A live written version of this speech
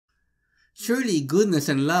Surely goodness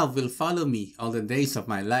and love will follow me all the days of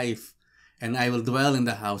my life, and I will dwell in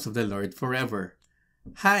the house of the Lord forever.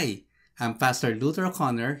 Hi, I'm Pastor Luther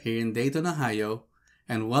Oconer here in Dayton, Ohio,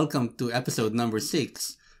 and welcome to episode number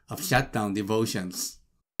 6 of Shutdown Devotions.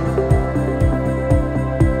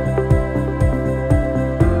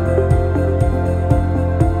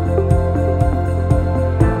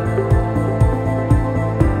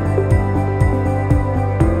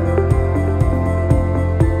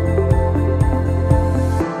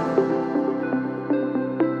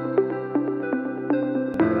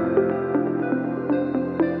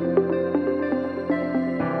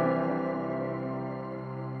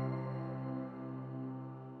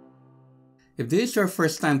 If this is your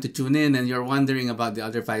first time to tune in and you're wondering about the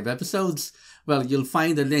other 5 episodes, well, you'll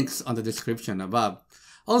find the links on the description above.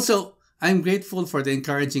 Also, I'm grateful for the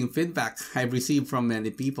encouraging feedback I've received from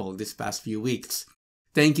many people this past few weeks.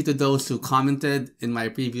 Thank you to those who commented in my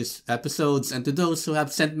previous episodes and to those who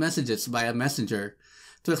have sent messages via Messenger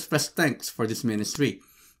to express thanks for this ministry.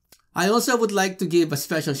 I also would like to give a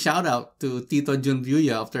special shout out to Tito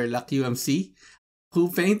Junbuya of Tarlac UMC, who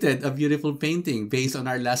painted a beautiful painting based on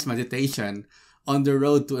our last meditation on the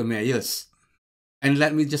road to Emmaus. And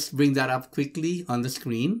let me just bring that up quickly on the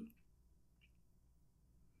screen.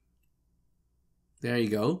 There you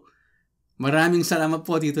go. Maraming salamat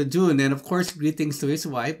po, Tito Jun. And of course, greetings to his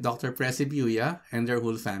wife, Dr. Presi Buya, and their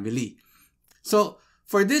whole family. So,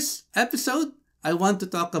 for this episode, I want to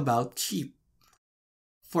talk about sheep.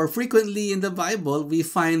 For frequently in the Bible, we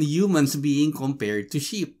find humans being compared to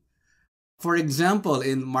sheep. For example,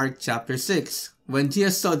 in Mark chapter 6, when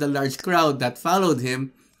Jesus saw the large crowd that followed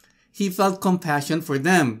him, he felt compassion for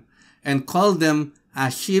them and called them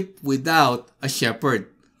as sheep without a shepherd.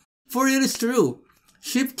 For it is true,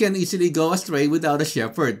 sheep can easily go astray without a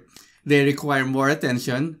shepherd. They require more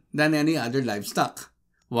attention than any other livestock.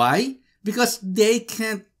 Why? Because they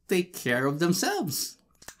can't take care of themselves.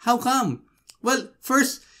 How come? Well,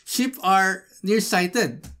 first, sheep are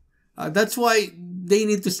nearsighted. That's why they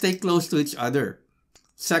need to stay close to each other.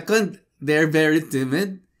 Second, they're very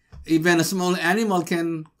timid. Even a small animal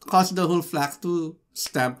can cause the whole flock to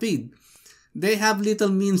stampede. They have little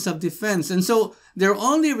means of defense, and so their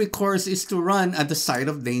only recourse is to run at the sight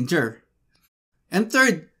of danger. And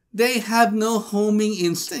third, they have no homing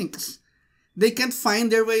instincts. They can't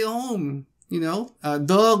find their way home.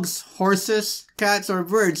 Dogs, horses, cats, or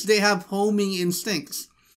birds, they have homing instincts.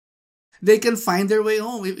 They can find their way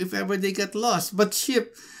home if ever they get lost. But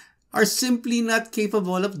sheep are simply not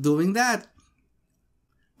capable of doing that.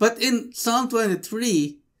 But in Psalm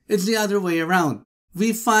 23, it's the other way around.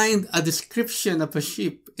 We find a description of a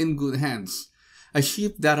sheep in good hands. A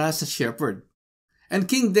sheep that has a shepherd. And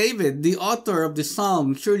King David, the author of the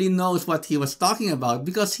psalm, surely knows what he was talking about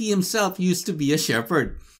because he himself used to be a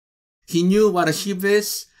shepherd. He knew what a sheep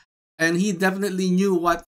is, and he definitely knew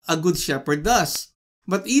what a good shepherd does.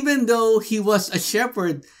 But even though he was a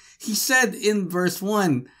shepherd, he said in verse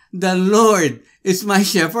 1, "The Lord is my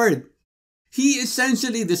shepherd." He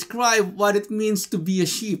essentially described what it means to be a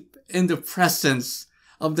sheep in the presence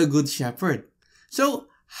of the good shepherd. So,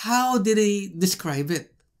 how did he describe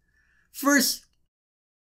it? First,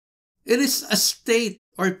 it is a state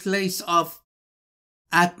or place of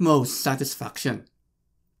utmost satisfaction.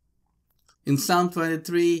 In Psalm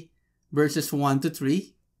 23, verses 1 to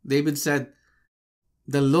 3, David said,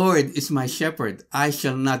 "The Lord is my shepherd, I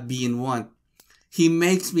shall not be in want. He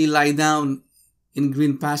makes me lie down in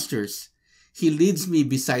green pastures. He leads me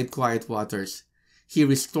beside quiet waters. He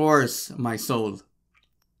restores my soul."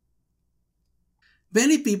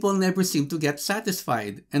 Many people never seem to get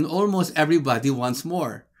satisfied, and almost everybody wants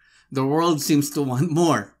more. The world seems to want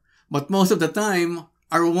more. But most of the time,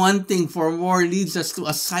 our wanting for more leads us to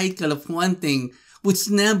a cycle of wanting which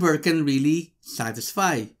never can really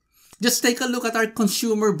satisfy. Just take a look at our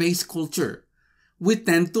consumer-based culture. We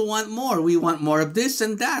tend to want more. We want more of this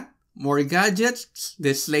and that. More gadgets,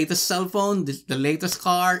 this latest cell phone, the latest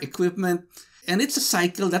car, equipment. And it's a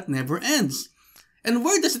cycle that never ends. And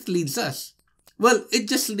where does it lead us? Well, it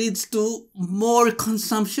just leads to more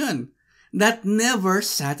consumption that never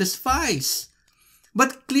satisfies.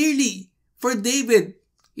 But clearly, for David,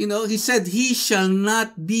 he said he shall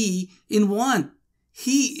not be in want.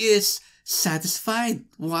 He is satisfied.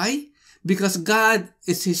 Why? Because God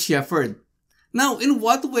is his shepherd. Now, in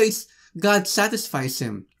what ways God satisfies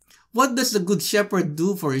him? What does the good shepherd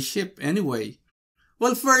do for his sheep anyway?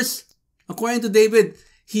 Well, first, according to David,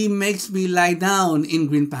 he makes me lie down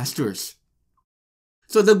in green pastures.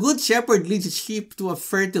 So the good shepherd leads his sheep to a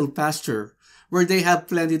fertile pasture where they have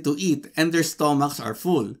plenty to eat and their stomachs are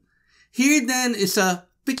full. Here then is a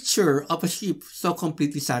picture of a sheep so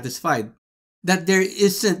completely satisfied. that there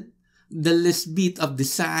isn't the least bit of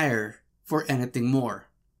desire for anything more.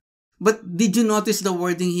 But did you notice the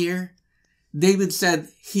wording here? David said,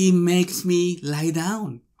 He makes me lie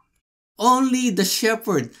down. Only the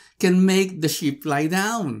shepherd can make the sheep lie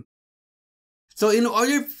down. So in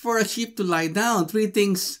order for a sheep to lie down, three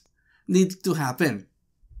things need to happen.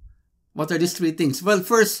 What are these three things? Well,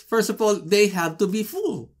 first of all, they have to be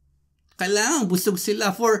full. Kailangan busog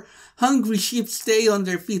sila, for hungry sheep stay on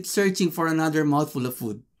their feet searching for another mouthful of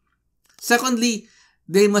food. Secondly,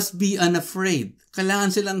 they must be unafraid.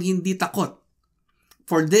 Kailangan silang hindi takot.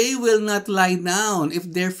 For they will not lie down if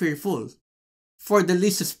they're fearful. For the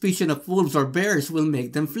least suspicion of wolves or bears will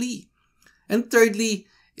make them flee. And thirdly,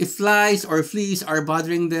 if flies or fleas are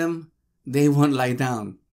bothering them, they won't lie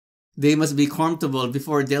down. They must be comfortable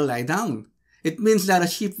before they'll lie down. It means that a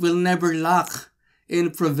sheep will never lack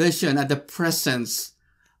in provision at the presence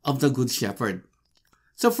of the Good Shepherd.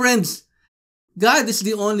 So friends, God is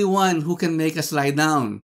the only one who can make us lie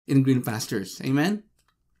down in green pastures. Amen?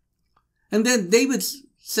 And then David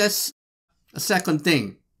says a second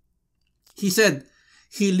thing. He said,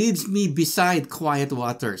 He leads me beside quiet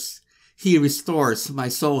waters. He restores my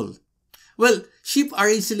soul. Well, sheep are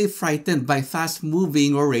easily frightened by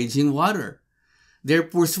fast-moving or raging water. They're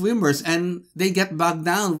poor swimmers and they get bogged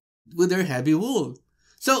down with their heavy wool.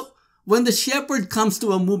 So, when the shepherd comes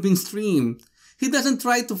to a moving stream, he doesn't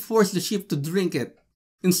try to force the sheep to drink it.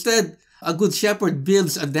 Instead, a good shepherd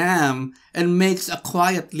builds a dam and makes a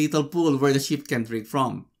quiet little pool where the sheep can drink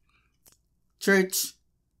from. Church,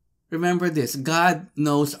 remember this, God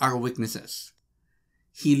knows our weaknesses.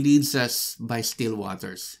 He leads us by still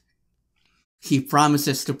waters. He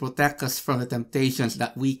promises to protect us from the temptations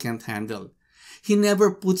that we can't handle. He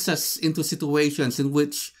never puts us into situations in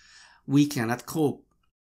which we cannot cope.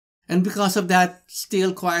 And because of that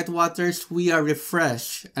still quiet waters, we are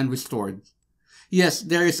refreshed and restored. Yes,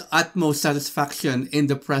 there is utmost satisfaction in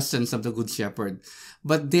the presence of the Good Shepherd.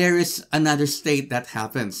 But there is another state that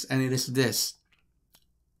happens, and it is this.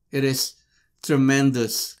 It is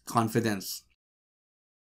tremendous confidence.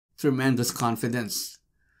 Tremendous confidence.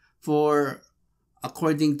 For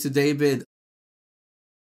according to David,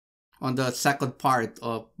 on the second part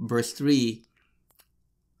of verse 3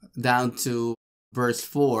 down to verse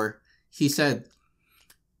 4, he said,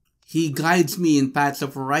 He guides me in paths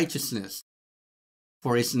of righteousness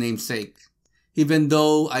for His name's sake. Even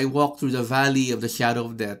though I walk through the valley of the shadow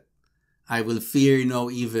of death, I will fear no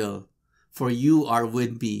evil, for You are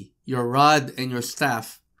with me. Your rod and Your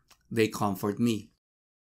staff, they comfort me.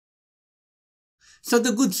 So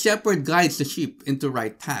the Good Shepherd guides the sheep into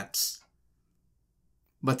right paths.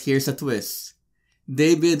 But here's a twist.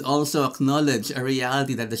 David also acknowledged a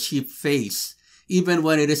reality that the sheep face, even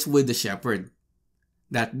when it is with the shepherd,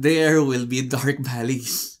 that there will be dark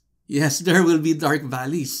valleys. Yes, there will be dark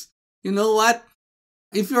valleys. You know what?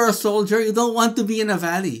 If you're a soldier, you don't want to be in a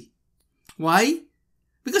valley. Why?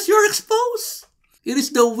 Because you're exposed. It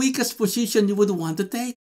is the weakest position you would want to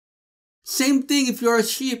take. Same thing if you're a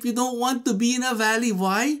sheep, you don't want to be in a valley.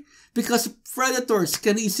 Why? Because predators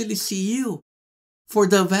can easily see you. For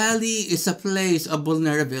the valley is a place of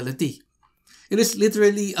vulnerability. It is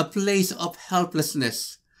literally a place of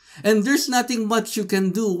helplessness. And there's nothing much you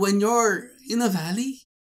can do when you're in a valley.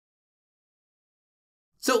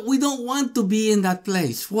 So we don't want to be in that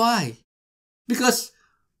place. Why? Because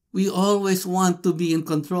we always want to be in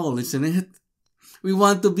control, isn't it? We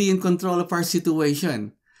want to be in control of our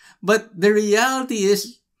situation. But the reality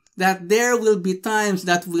is that there will be times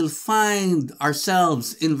that we'll find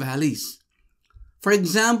ourselves in valleys. For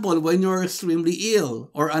example, when you're extremely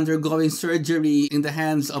ill or undergoing surgery in the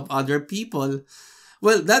hands of other people,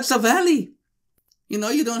 well, that's a valley. You know,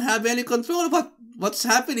 you don't have any control about what's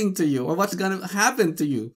happening to you or what's going to happen to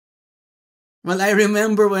you. Well, I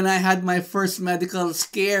remember when I had my first medical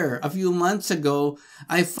scare a few months ago,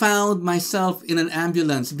 I found myself in an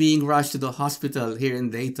ambulance being rushed to the hospital here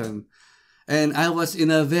in Dayton. And I was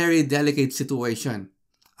in a very delicate situation.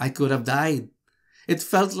 I could have died. It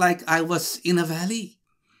felt like I was in a valley.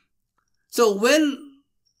 So when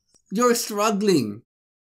you're struggling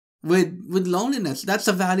with loneliness, that's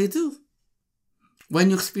a valley too.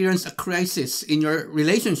 When you experience a crisis in your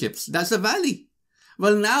relationships, that's a valley.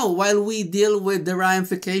 Well, now, while we deal with the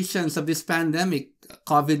ramifications of this pandemic,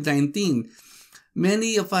 COVID-19,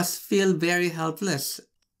 many of us feel very helpless.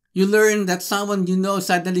 You learn that someone you know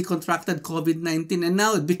suddenly contracted COVID-19 and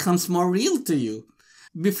now it becomes more real to you.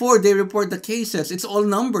 Before they report the cases, it's all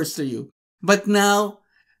numbers to you. But now,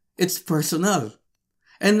 it's personal.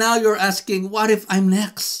 And now you're asking, what if I'm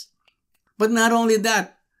next? But not only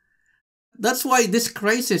that, that's why this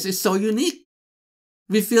crisis is so unique.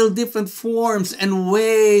 We feel different forms and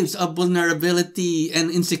waves of vulnerability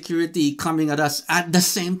and insecurity coming at us at the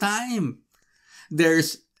same time.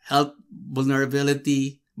 There's health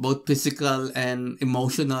vulnerability, both physical and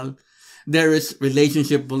emotional. There is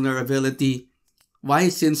relationship vulnerability. Why?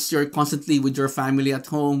 Since you're constantly with your family at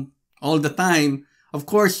home all the time, of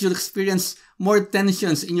course, you'll experience more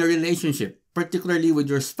tensions in your relationship, particularly with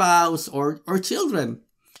your spouse or children.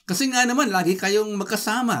 Kasi nga naman, lagi kayong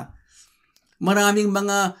magkasama. Maraming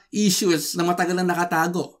mga issues na matagal na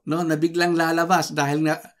nakatago, no, na biglang lalabas dahil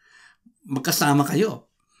nga magkasama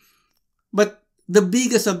kayo. But the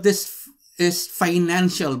biggest of this is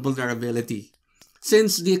financial vulnerability.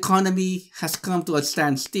 Since the economy has come to a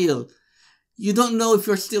standstill, you don't know if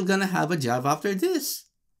you're still gonna have a job after this.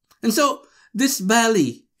 And so, this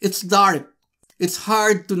valley, it's dark. It's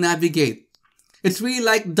hard to navigate. It's really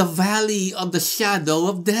like the valley of the shadow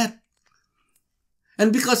of death.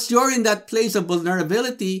 And because you're in that place of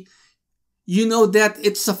vulnerability, you know that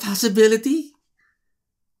it's a possibility.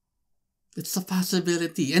 It's a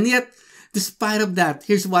possibility. And yet, despite of that,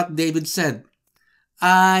 here's what David said.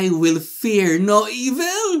 I will fear no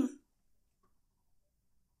evil.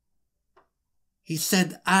 He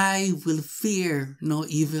said, I will fear no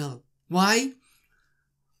evil. Why?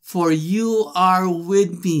 For you are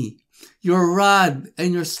with me. Your rod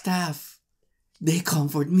and your staff, they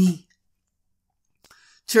comfort me.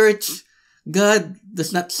 Church, God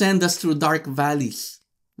does not send us through dark valleys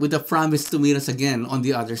with a promise to meet us again on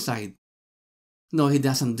the other side. No, He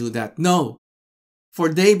doesn't do that. No. For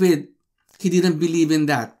David, he didn't believe in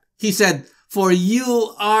that. He said, for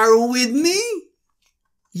you are with me.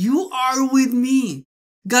 You are with me.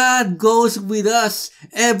 God goes with us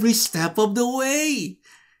every step of the way.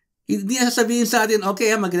 Hindi niya sasabihin sa atin,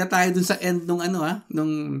 okay, magkita tayo dun sa end nung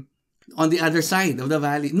on the other side of the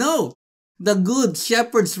valley. No. The good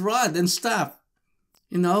shepherd's rod and staff.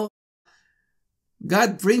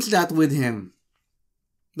 God brings that with Him.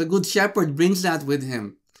 The good shepherd brings that with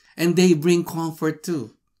Him. And they bring comfort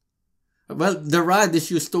too. Well, the rod is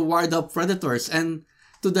used to ward off predators and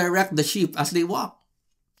to direct the sheep as they walk.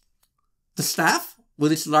 The staff,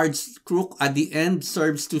 with its large crook at the end,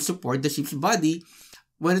 serves to support the sheep's body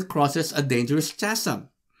when it crosses a dangerous chasm.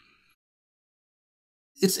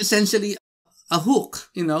 It's essentially a hook,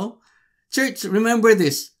 Church, remember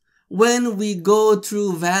this. When we go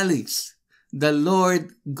through valleys, the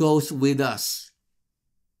Lord goes with us.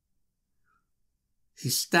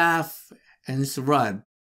 His staff and His rod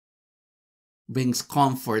brings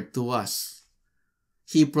comfort to us.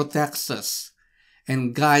 He protects us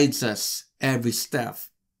and guides us every step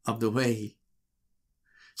of the way.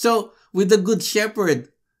 So, with the Good Shepherd,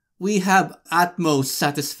 we have utmost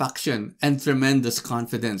satisfaction and tremendous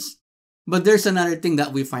confidence. But there's another thing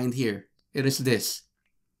that we find here. It is this.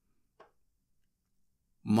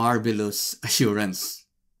 Marvelous assurance.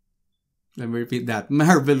 Let me repeat that.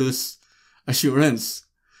 Marvelous assurance.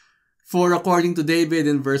 For according to David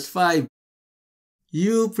in verse 5,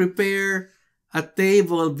 you prepare a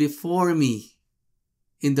table before me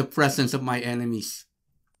in the presence of my enemies.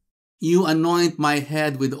 You anoint my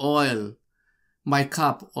head with oil. My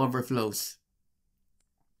cup overflows.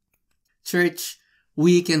 Church,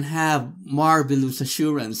 we can have marvelous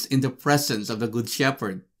assurance in the presence of the Good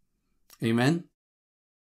Shepherd. Amen?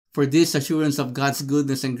 For this assurance of God's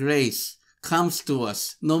goodness and grace comes to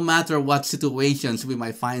us no matter what situations we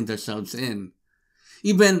might find ourselves in.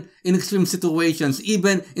 Even in extreme situations,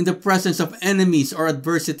 even in the presence of enemies or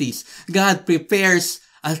adversities, God prepares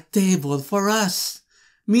a table for us.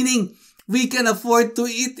 Meaning, we can afford to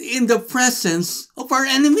eat in the presence of our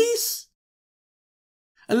enemies.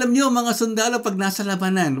 Alam niyo, mga sundalo, pag nasa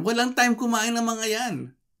labanan, walang time kumain ng mga yan.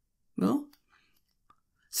 No?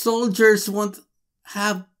 Soldiers won't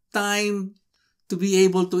have time to be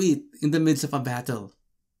able to eat in the midst of a battle.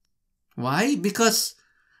 Why? Because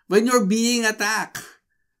when you're being attacked,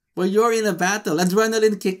 when you're in a battle,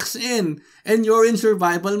 adrenaline kicks in and you're in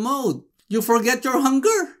survival mode. You forget your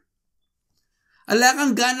hunger. Ala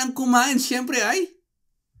kang ganang kumain, syempre ay.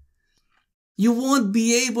 You won't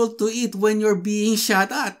be able to eat when you're being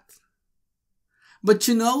shot at. But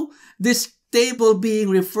this table being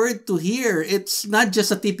referred to here, it's not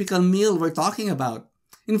just a typical meal we're talking about.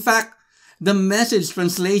 In fact, the Message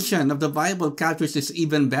translation of the Bible captures this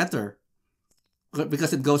even better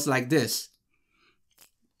because it goes like this.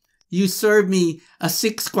 You serve me a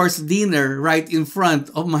 6-course dinner right in front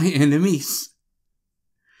of my enemies.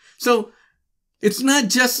 So, it's not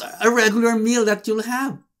just a regular meal that you'll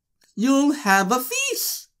have. You'll have a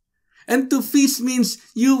feast. And to feast means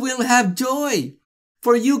you will have joy.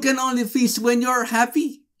 For you can only feast when you're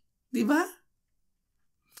happy. Diba?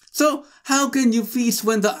 So, how can you feast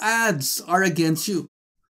when the odds are against you?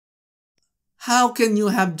 How can you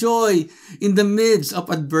have joy in the midst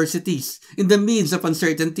of adversities, in the midst of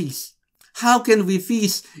uncertainties? How can we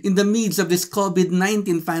feast in the midst of this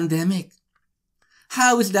COVID-19 pandemic?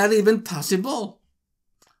 How is that even possible?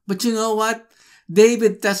 But you know what?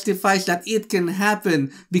 David testifies that it can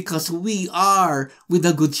happen because we are with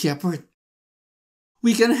the Good Shepherd.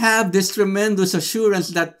 We can have this tremendous assurance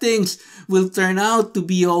that things will turn out to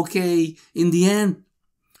be okay in the end.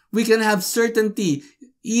 We can have certainty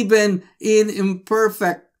even in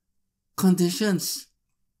imperfect conditions.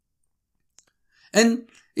 And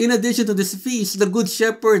in addition to this feast, the Good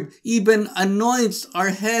Shepherd even anoints our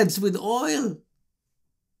heads with oil.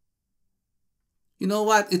 You know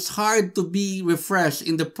what? It's hard to be refreshed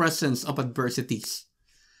in the presence of adversities,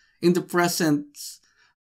 in the presence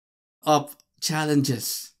of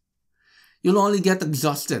challenges. You'll only get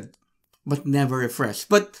exhausted, but never refreshed.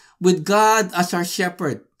 But with God as our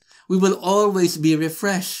shepherd, we will always be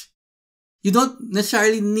refreshed. You don't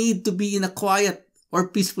necessarily need to be in a quiet or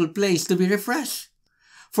peaceful place to be refreshed.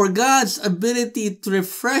 For God's ability to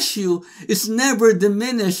refresh you is never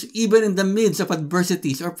diminished even in the midst of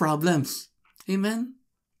adversities or problems. Amen?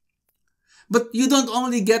 But you don't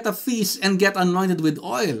only get a feast and get anointed with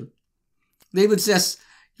oil. David says,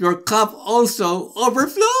 your cup also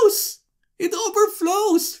overflows. It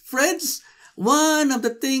overflows. Friends, one of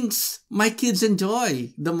the things my kids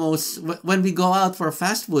enjoy the most when we go out for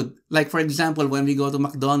fast food, like for example, when we go to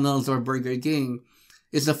McDonald's or Burger King,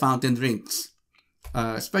 is the fountain drinks.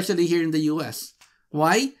 Especially here in the US.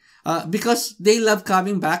 Why? Because they love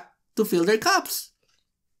coming back to fill their cups.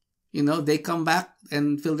 You know, they come back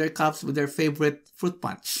and fill their cups with their favorite fruit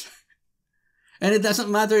punch. And it doesn't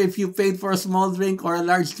matter if you paid for a small drink or a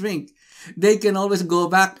large drink. They can always go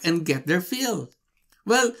back and get their fill.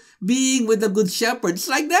 Well, being with the Good Shepherd, it's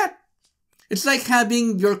like that. It's like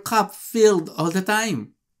having your cup filled all the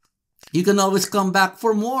time. You can always come back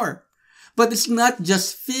for more. But it's not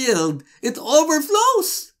just filled, it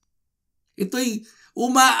overflows. Ito'y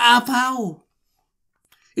umaapaw.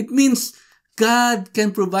 It means God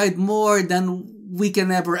can provide more than we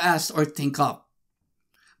can ever ask or think of.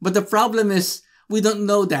 But the problem is, we don't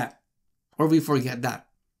know that, or we forget that.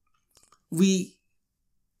 We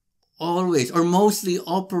always, or mostly,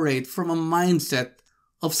 operate from a mindset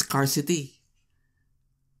of scarcity.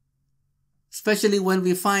 Especially when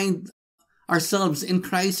we find ourselves in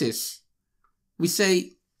crisis. We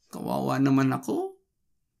say, kawawa naman ako.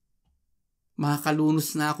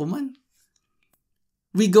 Makakalunos na ako man.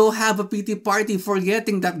 We go have a pity party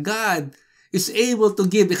forgetting that God is able to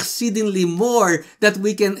give exceedingly more than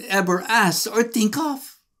we can ever ask or think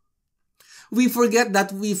of. We forget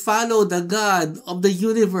that we follow the God of the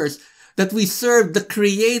universe, that we serve the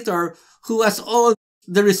Creator who has all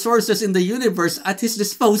the resources in the universe at His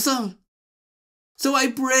disposal. So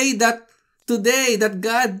I pray that today that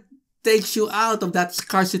God takes you out of that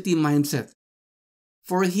scarcity mindset.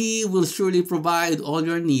 For He will surely provide all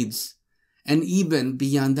your needs and even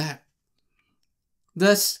beyond that.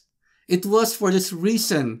 Thus, it was for this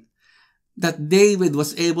reason that David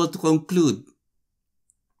was able to conclude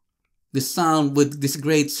the psalm with this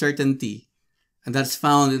great certainty. And that's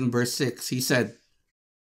found in verse 6. He said,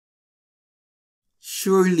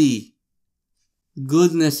 surely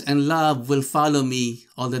goodness and love will follow me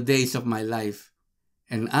all the days of my life,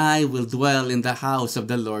 and I will dwell in the house of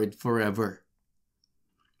the Lord forever.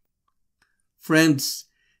 Friends,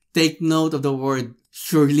 take note of the word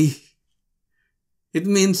surely. It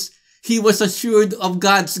means he was assured of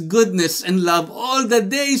God's goodness and love all the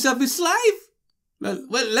days of his life. Well,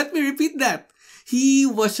 let me repeat that. He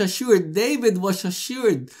was assured, David was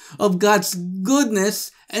assured of God's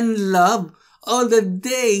goodness and love all the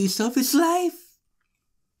days of his life.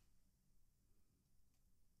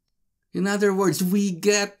 In other words, we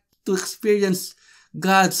get to experience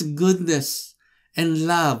God's goodness and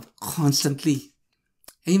love constantly.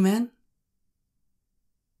 Amen?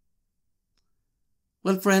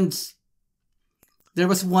 Well, friends, there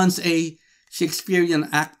was once a Shakespearean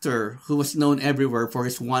actor who was known everywhere for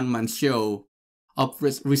his one-man show of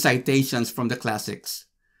recitations from the classics.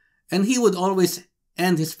 And he would always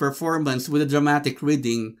end his performance with a dramatic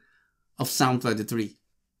reading of Psalm 23.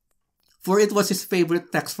 For it was his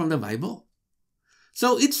favorite text from the Bible.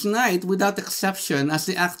 So each night, without exception, as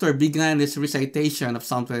the actor began his recitation of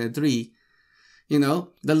Psalm 23,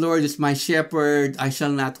 the Lord is my shepherd, I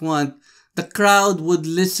shall not want, the crowd would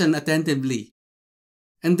listen attentively.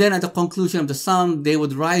 And then at the conclusion of the psalm, they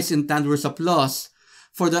would rise in thunderous applause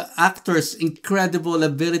for the actor's incredible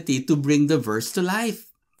ability to bring the verse to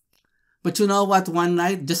life. But you know what? One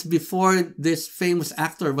night, just before this famous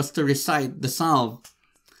actor was to recite the psalm,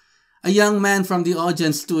 a young man from the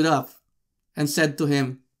audience stood up and said to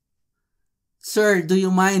him, "Sir, do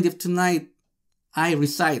you mind if tonight I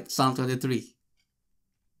recite Psalm 23?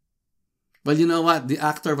 Well, you know what? The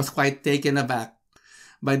actor was quite taken aback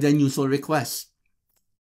by the unusual request.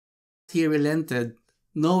 He relented,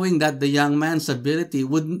 knowing that the young man's ability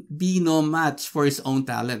would be no match for his own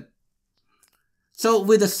talent. So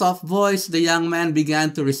with a soft voice, the young man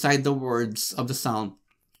began to recite the words of the psalm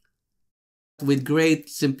with great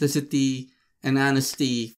simplicity and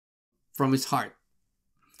honesty from his heart.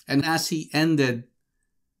 And as he ended,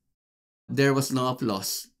 there was no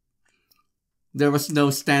applause. There was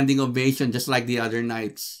no standing ovation just like the other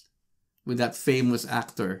nights with that famous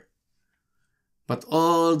actor. But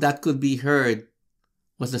all that could be heard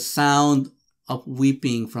was the sound of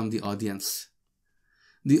weeping from the audience.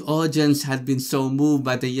 The audience had been so moved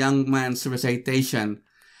by the young man's recitation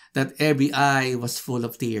that every eye was full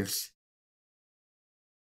of tears.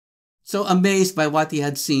 So amazed by what he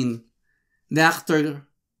had seen, the actor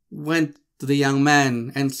went to the young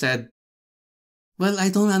man and said, "Well, I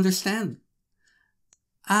don't understand.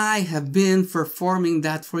 I have been performing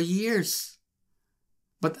that for years,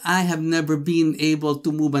 but I have never been able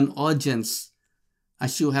to move an audience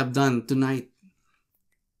as you have done tonight.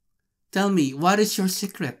 Tell me, what is your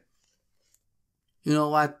secret?" You know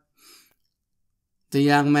what? The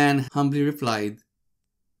young man humbly replied,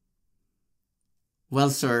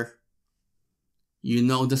 "Well, sir, you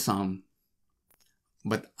know the psalm,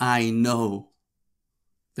 but I know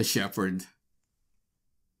the shepherd."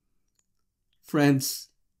 Friends,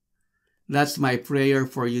 that's my prayer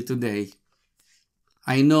for you today.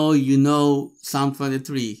 I know you know Psalm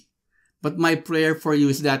 23, but my prayer for you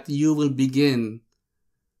is that you will begin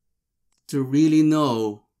to really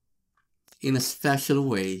know in a special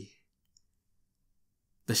way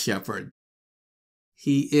the shepherd.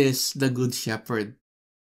 He is the good shepherd.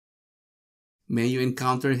 May you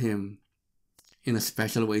encounter him in a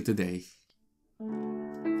special way today.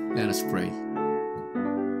 Let us pray.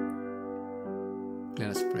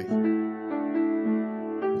 Let us pray.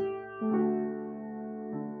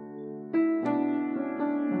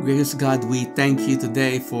 Gracious God, we thank you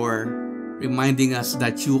today for reminding us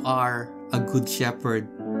that you are a good shepherd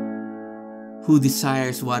who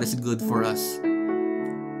desires what is good for us.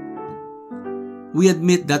 We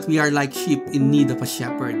admit that we are like sheep in need of a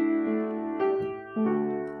shepherd.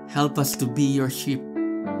 Help us to be your sheep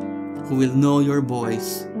who will know your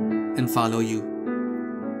voice and follow you.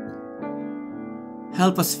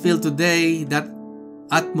 Help us feel today that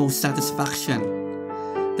utmost satisfaction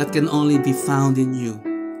that can only be found in you.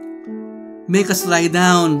 Make us lie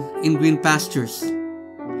down in green pastures.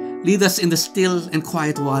 Lead us in the still and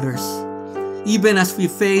quiet waters. Even as we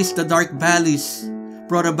face the dark valleys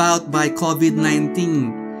brought about by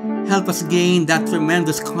COVID-19, help us gain that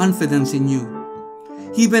tremendous confidence in you.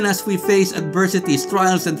 Even as we face adversities,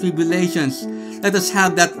 trials, and tribulations, let us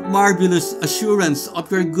have that marvelous assurance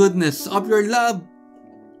of your goodness, of your love.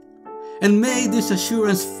 And may this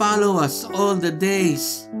assurance follow us all the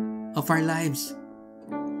days of our lives.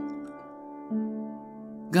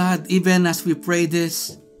 God, even as we pray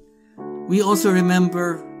this, we also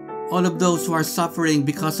remember all of those who are suffering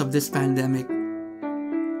because of this pandemic.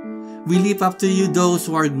 We lift up to you those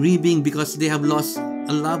who are grieving because they have lost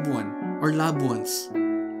a loved one or loved ones.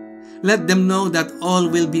 Let them know that all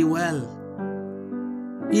will be well.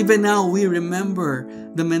 Even now, we remember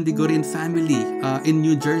the Mendigorin family in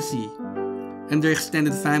New Jersey and their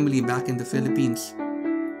extended family back in the Philippines.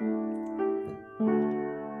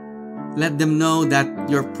 Let them know that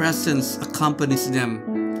your presence accompanies them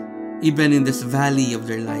even in this valley of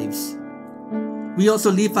their lives. We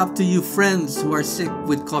also lift up to you friends who are sick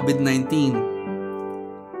with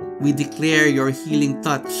COVID-19. We declare your healing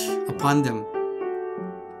touch upon them.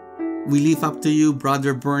 We lift up to you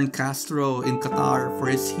Brother Bern Castro in Qatar for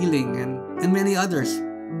his healing and many others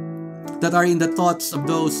that are in the thoughts of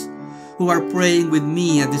those who are praying with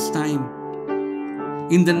me at this time.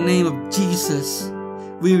 In the name of Jesus,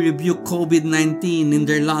 we rebuke COVID-19 in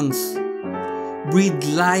their lungs. Breathe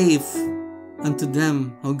life unto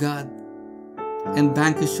them, O God, and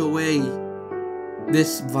vanquish away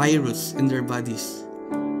this virus in their bodies.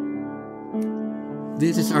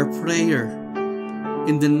 This is our prayer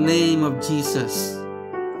in the name of Jesus,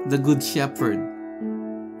 the Good Shepherd.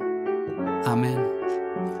 Amen.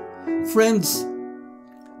 Friends,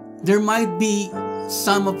 there might be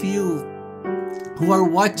some of you who are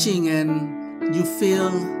watching and you feel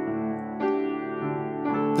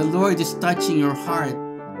the Lord is touching your heart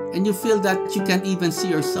and you feel that you can't even see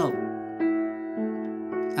yourself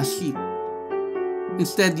as sheep.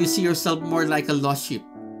 Instead, you see yourself more like a lost sheep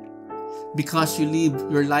because you live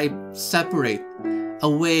your life separate,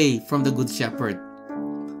 away from the Good Shepherd.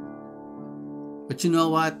 But you know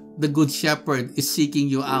what? The Good Shepherd is seeking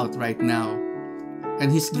you out right now,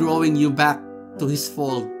 and He's drawing you back to His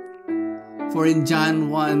fold. For in John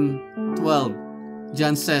 1:12,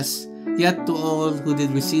 John says, "Yet to all who did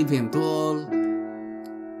receive Him, to all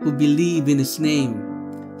who believe in His name,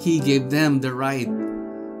 He gave them the right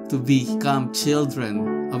to become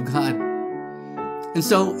children of God." And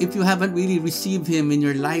so, if you haven't really received Him in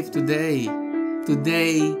your life today,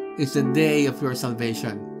 today is the day of your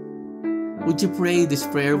salvation. Would you pray this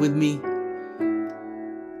prayer with me?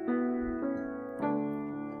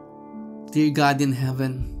 Dear God in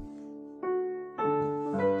heaven,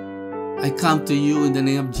 I come to you in the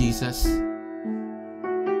name of Jesus,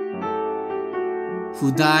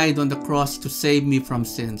 who died on the cross to save me from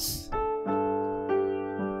sins.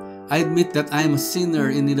 I admit that I am a sinner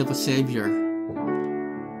in need of a Savior.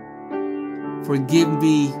 Forgive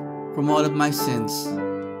me from all of my sins.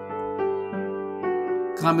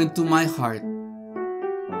 Come into my heart.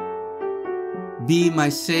 Be my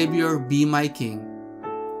Savior, be my King.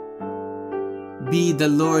 Be the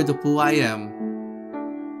Lord of who I am,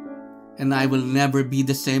 and I will never be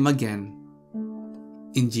the same again.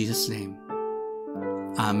 In Jesus' name,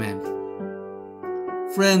 Amen.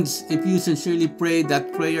 Friends, if you sincerely prayed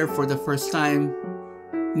that prayer for the first time,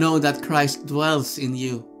 know that Christ dwells in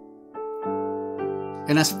you.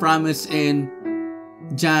 And as promised in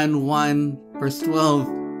John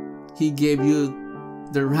 1:12, He gave you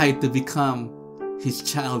the right to become His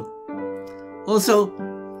child. Also,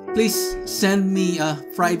 please send me a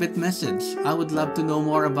private message. I would love to know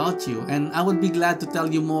more about you, and I would be glad to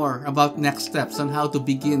tell you more about next steps on how to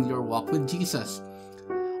begin your walk with Jesus.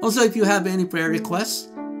 Also, if you have any prayer requests,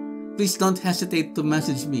 please don't hesitate to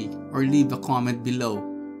message me or leave a comment below.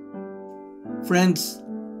 Friends,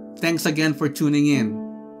 thanks again for tuning in.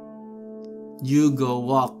 You go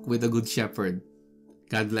walk with the Good Shepherd.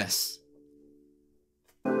 God bless.